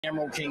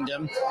Emerald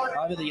Kingdom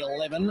over the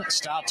 11,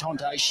 Smartone.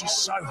 She's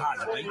so hard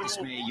to beat, this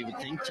mare, you would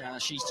think.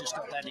 She's just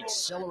got that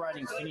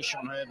accelerating finish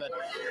on her, but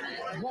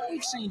what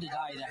we've seen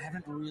today, they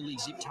haven't really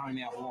zipped home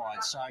out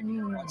wide. So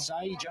I'd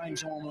say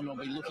James Orman will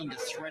be looking to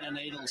thread a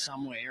needle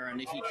somewhere,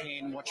 and if he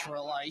can, watch for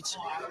a late.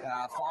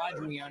 5,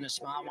 Weona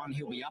Smartone,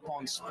 he'll be up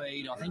on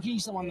speed. I think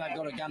he's the one they've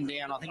got to gun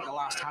down. I think the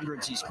last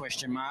 100's his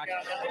question mark,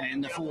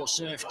 and the 4,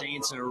 Surf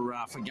Dancer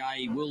for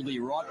Gay will be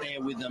right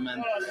there with them,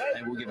 and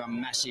they will give a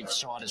massive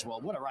side as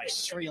well. What a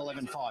race,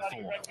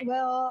 3:11.54.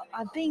 Well,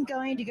 I've been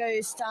going to go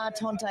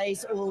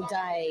Smartone's all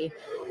day,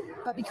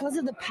 but because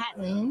of the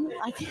pattern,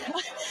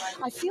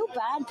 I feel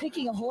bad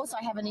picking a horse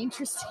I have an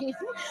interest in,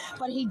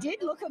 but he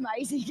did look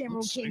amazing,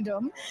 Emerald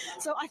Kingdom.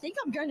 So I think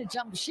I'm going to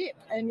jump ship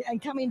and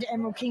come into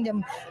Emerald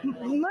Kingdom,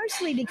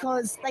 mostly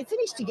because they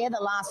finished together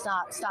last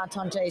start,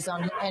 Smartone's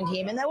and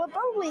him, and they were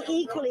probably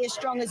equally as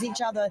strong as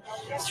each other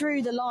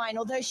through the line,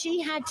 although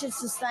she had to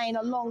sustain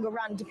a longer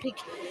run to pick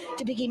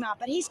him up.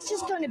 But he's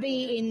just going to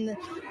be in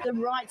the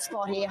right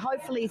spot here,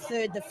 hopefully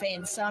third the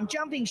fence. So I'm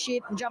jumping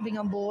ship and jumping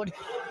on board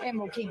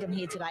Emerald Kingdom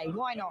here today.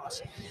 Why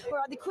not? All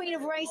right, the Queen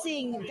of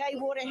Racing, Gay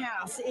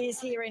Waterhouse, is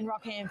here in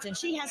Rockhampton.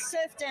 She has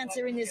Surf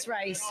Dancer in this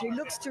race, who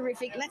looks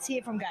terrific. Let's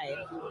hear from Gay.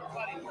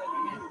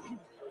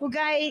 Well,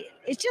 Gay,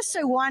 it's just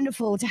so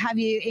wonderful to have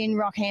you in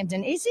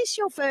Rockhampton. Is this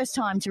your first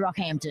time to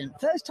Rockhampton?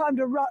 First time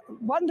to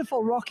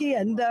wonderful, Rocky,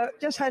 and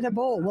just had a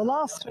ball. The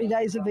last 3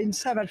 days have been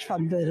so much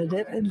fun,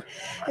 Bernadette, and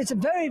it's a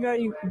very,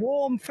 very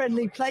warm,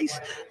 friendly place.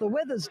 The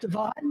weather's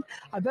divine.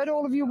 I bet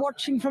all of you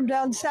watching from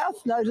down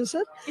south notice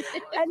it.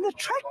 And the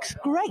track's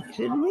great.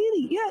 It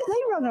really,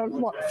 they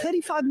run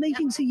 35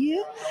 meetings a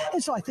year?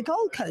 It's like the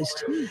Gold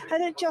Coast,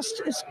 and it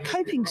just is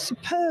coping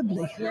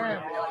superbly.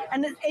 Yeah,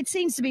 and it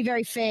seems to be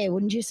very fair,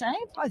 wouldn't you say?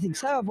 I think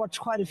so. I've watched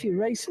quite a few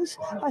races.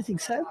 I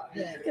think so.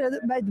 Yeah.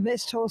 That made the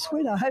best horse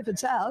win. I hope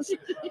it's ours.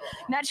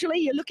 Naturally,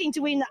 you're looking to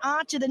win the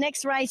Archer the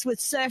next race with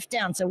Surf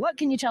Dancer. What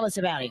can you tell us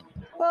about him?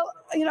 Well,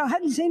 I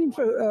hadn't seen him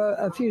for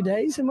a few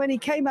days, and when he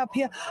came up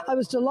here, I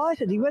was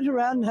delighted. He went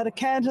around and had a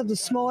canter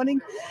this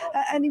morning,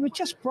 and he was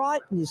just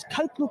bright, and his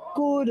coat looked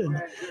good, and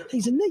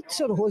he's a neat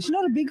sort of horse. He's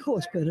not a big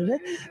horse,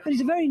 Bernadette, but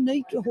he's a very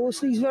neat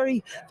horse, and he's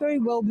very, very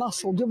well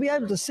muscled. You'll be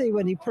able to see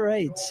when he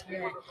parades.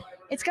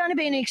 It's going to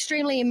be an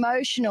extremely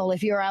emotional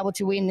if you're able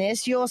to win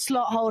this. Your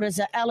slot holders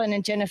are Alan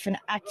and Jennifer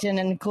Acton,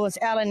 and of course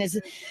Alan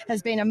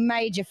has been a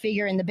major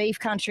figure in the beef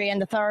country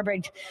and the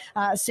thoroughbred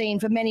scene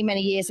for many, many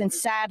years, and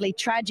sadly,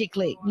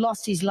 tragically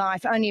lost his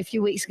life only a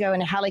few weeks ago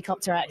in a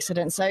helicopter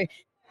accident. So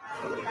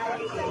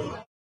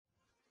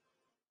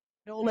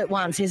all at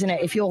once, isn't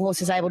it, if your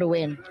horse is able to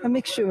win? A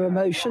mixture of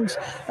emotions.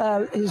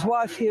 His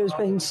wife here has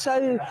been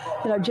so,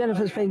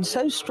 Jennifer's been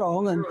so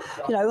strong and,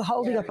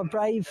 holding up a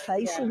brave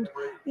face, and,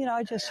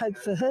 I just hope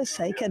for her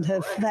sake and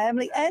her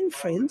family and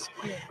friends.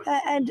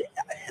 And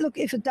look,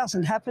 if it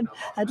doesn't happen,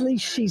 at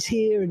least she's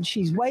here and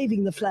she's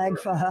waving the flag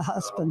for her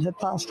husband, her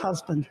past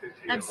husband.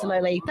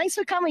 Absolutely. Thanks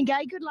for coming,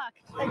 Gay. Good luck.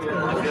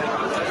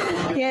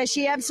 Thanks. Yeah,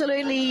 she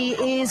absolutely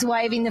is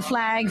waving the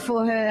flag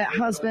for her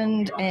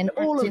husband and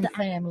all of the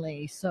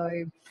family. So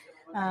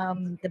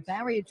the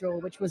barrier draw,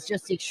 which was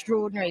just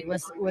extraordinary,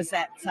 was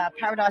at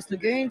Paradise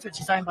Lagoons, which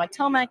is owned by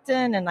Tom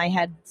Acton, and they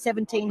had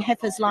 17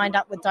 heifers lined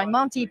up with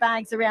Diamante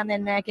bags around their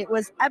neck. It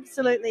was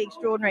absolutely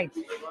extraordinary.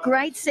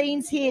 Great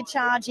scenes here,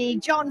 Chargy.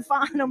 John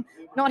Farnham,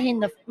 not in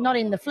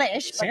the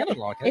flesh. Sounded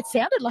like it. It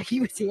sounded like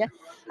he was here.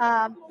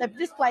 They've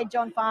displayed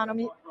John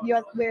Farnham.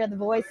 We're the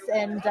voice,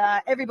 and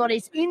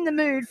everybody's in the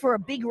mood for a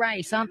big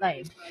race, aren't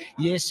they?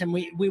 Yes, and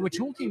we were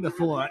talking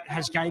before,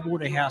 has Gay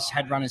Waterhouse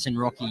had runners in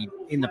Rocky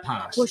in the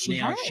past? Well, she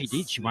has. She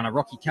did. She won a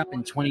Rocky Cup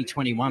in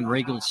 2021,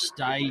 Regal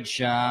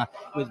Stage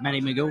with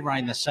Matty McGilvray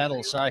in the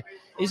saddle. So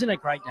isn't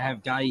it great to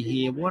have Gay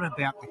here? What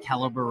about the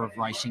calibre of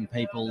racing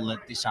people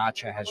that this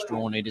Archer has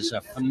drawn? It is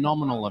a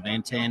phenomenal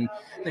event, and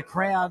the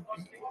crowd...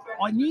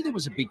 I knew there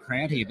was a big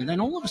crowd here, but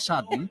then all of a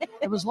sudden,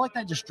 it was like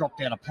they just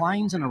dropped out of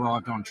planes and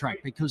arrived on track,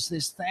 because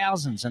there's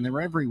thousands and they're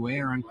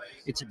everywhere, and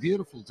it's a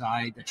beautiful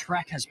day. The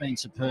track has been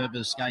superb,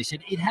 as Gay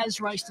said. It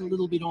has raced a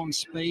little bit on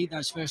speed,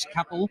 those first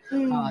couple,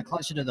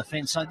 closer to the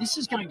fence. So this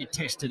is going to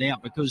test it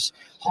out, because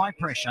high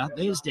pressure,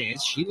 there's Des.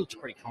 She looks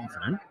pretty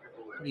confident.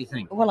 What do you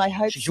think? Well, I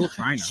hope she's your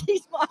trainer.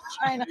 She's my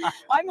trainer.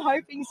 I'm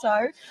hoping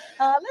so.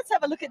 Let's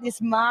have a look at this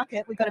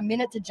market. We've got a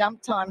minute to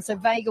jump time. So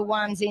Vega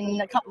 1's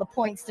in a couple of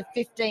points to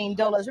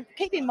 $15.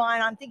 Keep in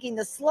mind, I'm thinking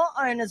the slot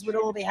owners would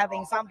all be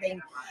having something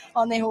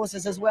on their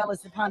horses as well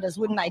as the punters,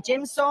 wouldn't they?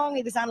 Gem Song,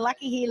 he was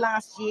unlucky here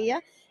last year.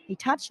 He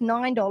touched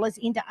 $9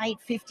 into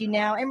 $8.50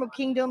 now. Emerald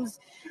Kingdom's,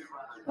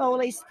 well,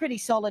 he's pretty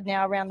solid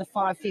now around the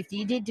 $5.50.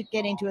 He did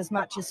get into as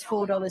much as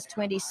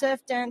 $4.20.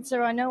 Surf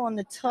Dancer, I know on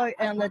the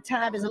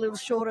tab is a little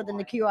shorter than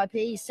the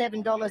QIP.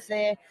 $7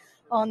 there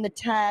on the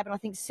tab, and I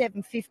think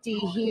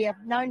 $7.50 here.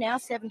 No, now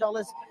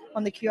 $7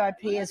 on the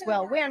QIP as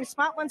well. Weona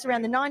Smartone's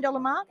around the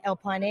 $9 mark.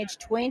 Alpine Edge,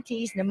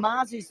 20s.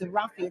 Namazu's the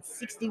roughie at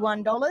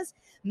 $61.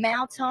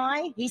 Mau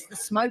Tai, he's the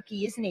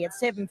smoky, isn't he, at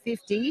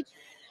 $7.50.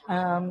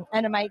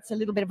 Animate's a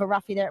little bit of a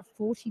roughie there at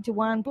 40 to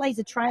 1.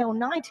 Blazer Trail,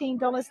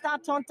 $19. Star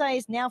Tonte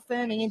is now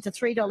firming into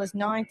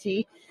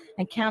 $3.90.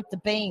 And Count the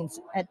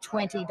Beans at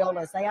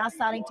 $20. They are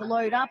starting to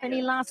load up.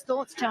 Any last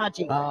thoughts,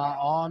 Chargy?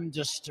 I'm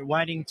just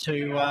waiting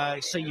to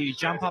see you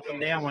jump up and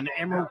down when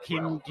Emerald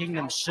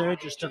Kingdom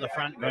surges to the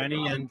front,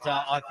 Bernie, and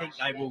I think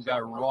they will go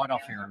right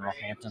off here in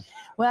Rockhampton.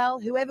 Well,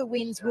 whoever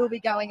wins will be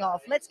going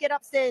off. Let's get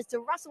upstairs to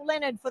Russell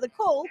Leonard for the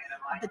call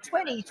of the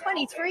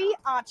 2023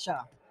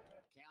 Archer.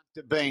 Count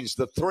the Beans,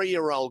 the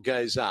 3-year-old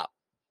goes up.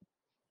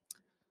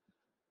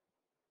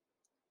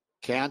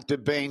 Count the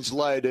Beans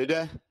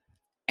loaded.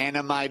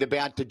 Animate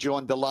about to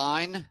join the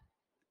line.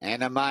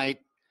 Animate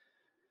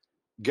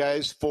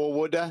goes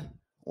forward.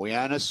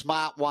 Weona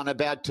Smartone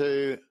about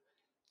to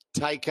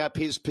take up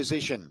his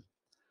position.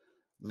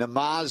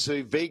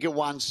 Namazu, Vega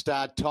 1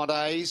 Star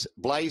Tontes,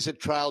 Blazer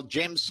Trail,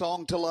 Gem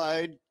Song to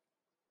load.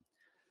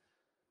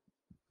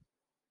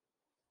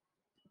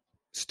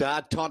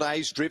 Star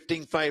Tontes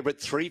drifting favourite,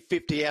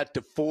 $3.50 out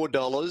to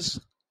 $4.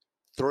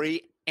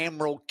 3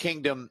 Emerald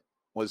Kingdom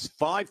was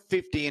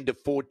 $5.50 into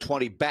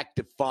 $4.20, back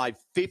to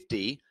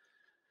 $5.50.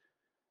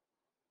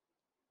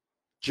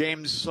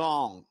 Gem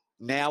Song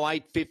now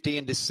 $8.50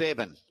 into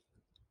 $7.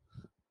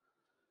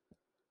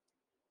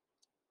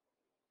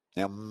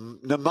 Now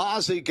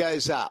Namazu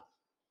goes up.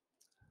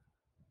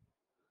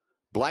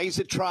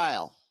 Blazer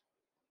Trail.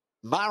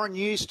 Maren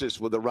Eustace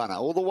with the runner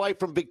all the way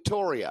from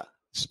Victoria.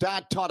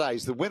 Star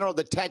Tontes, the winner of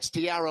the Tats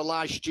Tiara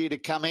last year, to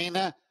come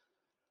in.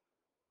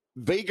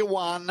 Vega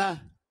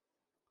 1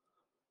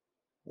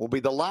 will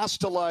be the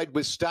last to load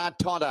with Star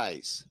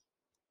Tontes.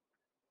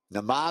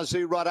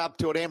 Namazu right up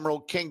to an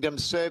Emerald Kingdom,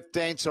 Surf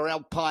Dancer,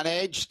 Alpine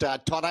Edge. Star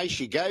Tontes,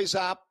 she goes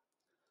up.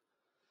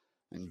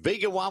 And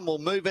Vega 1 will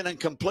move in and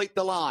complete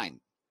the line.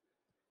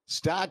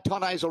 Star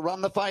Tontes will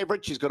run the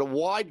favourite. She's got a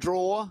wide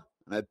draw.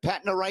 And her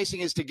pattern of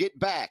racing is to get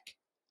back.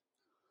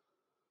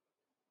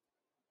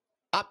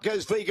 Up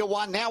goes Vega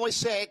 1. Now we're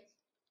set.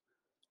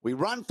 We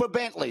run for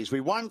Bentley's.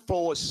 We run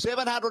for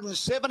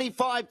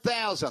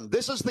 $775,000.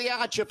 This is the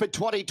Archer for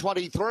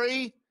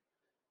 2023.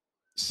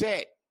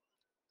 Set.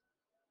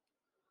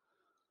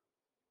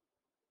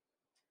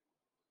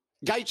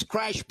 Gates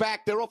crash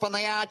back. They're off on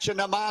the Archer.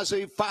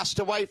 Namazu fast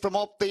away from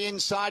off the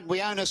inside.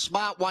 Weona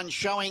Smartone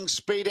showing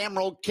speed.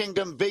 Emerald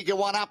Kingdom, Vega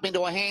 1 up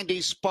into a handy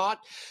spot.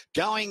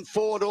 Going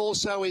forward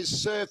also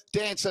is Surf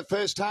Dancer,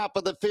 first half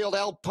of the field,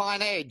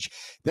 Alpine Edge.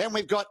 Then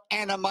we've got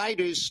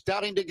Animate, who's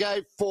starting to go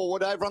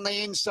forward. Over on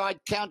the inside,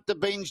 Count the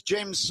Beans,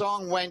 Gem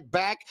Song went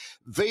back.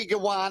 Vega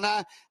 1,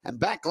 and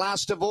back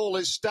last of all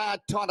is Star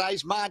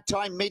Tontes,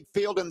 Martine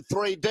midfield and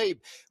 3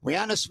 deep.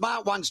 Weona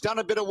Smartone's done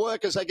a bit of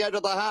work as they go to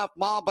the half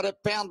mile, but a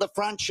pound the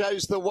front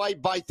shows the way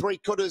by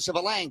 3/4 of a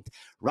length.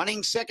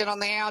 Running second on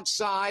the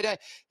outside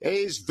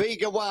is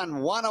Vega 1.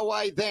 1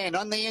 away then.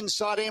 On the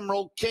inside,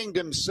 Emerald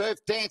Kingdom. Surf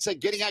Dancer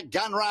getting a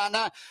gun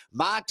runner.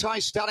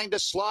 Martai starting to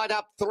slide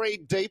up 3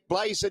 deep.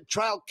 Blazer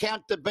Trail,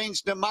 Count the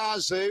Beans,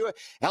 Namazu.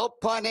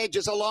 Alpine Edge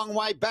is a long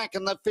way back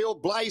in the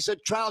field. Blazer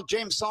Trail,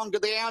 Gem Song to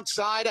the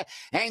outside.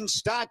 And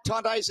Star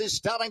Tontes is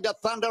starting to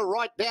thunder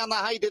right down the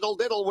Hey Diddle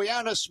Diddle.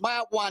 Weona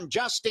Smartone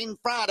just in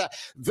front.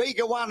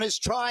 Vega 1 is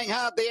trying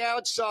hard the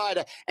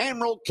outside.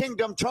 Emerald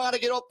Kingdom trying to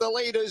get off the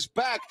leaders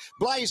back.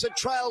 Blazer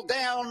Trail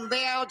down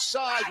the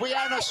outside.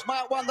 Weona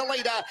Smartone the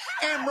leader.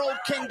 Emerald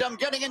Kingdom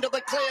getting into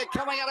the clear.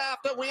 Coming out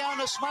after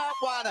Weona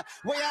Smartone.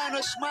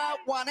 Weona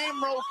Smartone,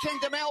 Emerald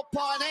Kingdom,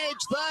 Alpine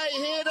Edge. They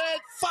hit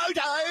it.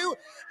 Photo.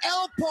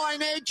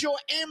 Alpine Edge or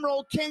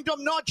Emerald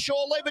Kingdom. Not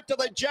sure. Leave it to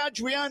the judge.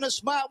 Weona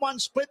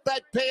Smartone split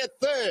that pair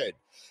third.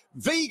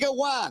 Vega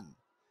 1.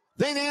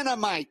 Then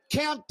Animate,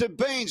 Count the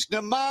Beans,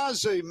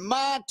 Namazu,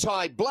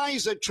 Martai,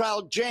 Blazer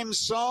Trail, Gem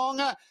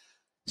Song,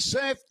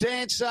 Surf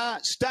Dancer,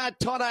 Star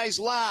Tontes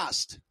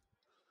last.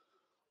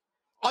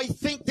 I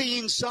think the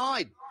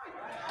inside.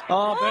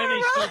 Oh,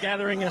 Bernie's still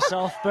gathering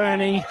herself,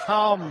 Bernie.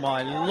 Oh,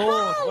 my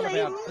Lord. Holy What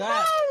about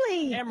that?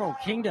 moly. Emerald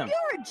Kingdom.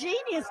 You're a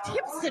genius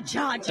tipster,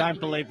 Charge. Don't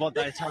believe what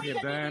they tell you,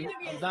 Bern.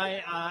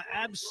 They are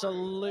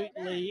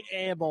absolutely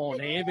airborne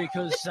here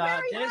because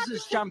Des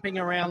is jumping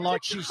around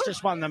like she's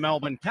just won the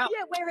Melbourne Cup.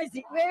 Yeah, where is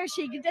it? Where is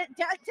she? Disney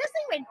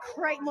went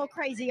more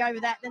crazy over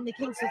that than the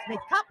Kingston Smith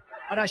Cup.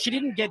 I know she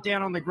didn't get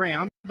down on the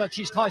ground, but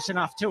she's close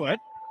enough to it.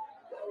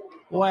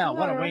 Wow,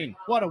 what a win.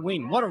 What a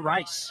win. What a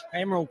race.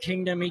 Emerald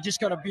Kingdom, he just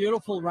got a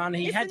beautiful run.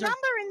 He had to...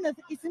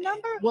 Is the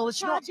number? Well,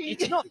 it's not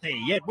there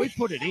yet. We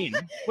put it in.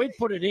 Dead heat?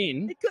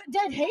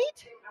 Isn't it dead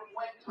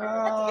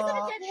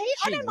heat?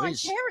 I don't mind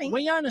sharing.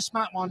 Weona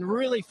Smartone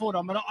really fought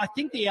on, but I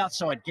think the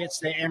outside gets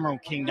there,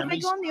 Emerald Kingdom. Have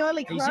we gone the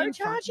early crow,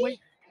 Chargy?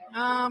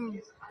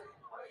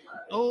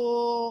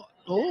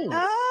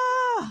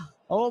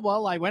 Oh,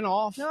 well, they went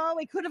off. No,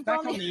 we could have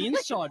back gone on the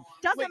inside.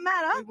 Doesn't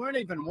matter. We weren't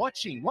even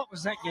watching. What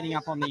was that getting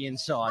up on the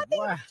inside? I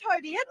think it was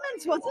Toby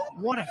Edmonds, was it?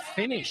 What a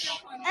finish.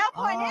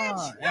 Alpine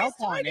Edge.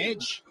 Alpine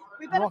Edge.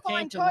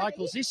 Rockhampton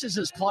locals. This is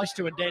as close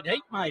to a dead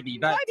heat, maybe.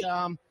 But,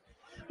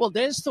 well,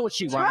 Des thought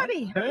she won.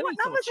 Toby, what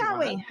numbers are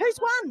we? Who's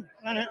won?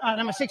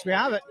 Number 6 we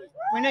are, but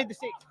we need the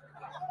 6.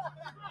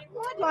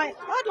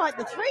 I'd like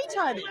the 3,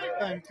 Toby.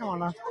 Come on,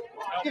 love.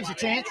 Give us a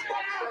chance.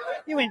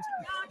 You win.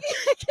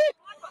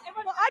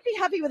 Well, I'd be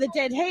happy with a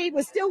dead heat.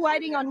 We're still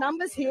waiting on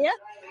numbers here,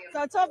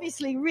 so it's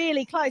obviously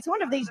really close.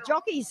 One of these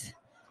jockeys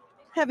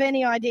have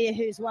any idea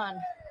who's won?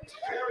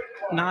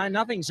 No,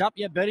 nothing's up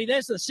yet, Bertie.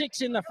 There's the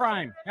 6 in the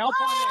frame. Alpine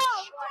Oh,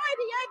 Edge.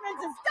 Toby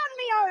Edmonds has done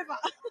me over.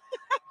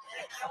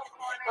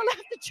 I'll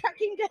have to track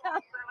him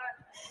down.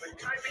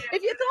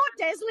 If you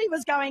thought Desley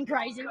was going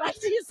crazy, wait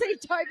till you see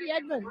Toby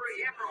Edmonds.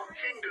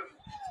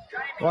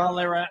 Well,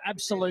 there are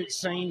absolute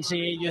scenes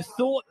here. You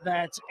thought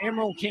that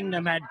Emerald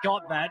Kingdom had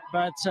got that,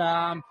 but,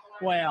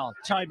 well,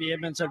 Toby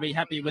Edmonds would be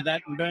happy with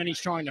that, and Bernie's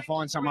trying to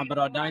find someone, but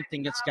I don't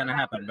think it's going to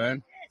happen,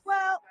 Bern.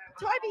 Well,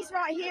 Toby's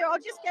right here. I'll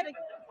just get a...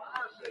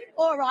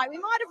 All right, we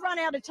might have run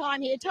out of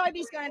time here.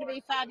 Toby's going to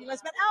be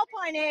fabulous, but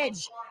Alpine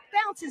Edge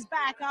bounces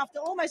back after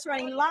almost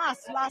running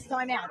last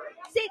time out.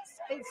 6,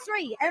 it's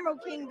 3, Emerald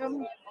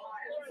Kingdom,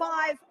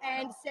 5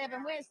 and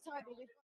 7. Where's Toby?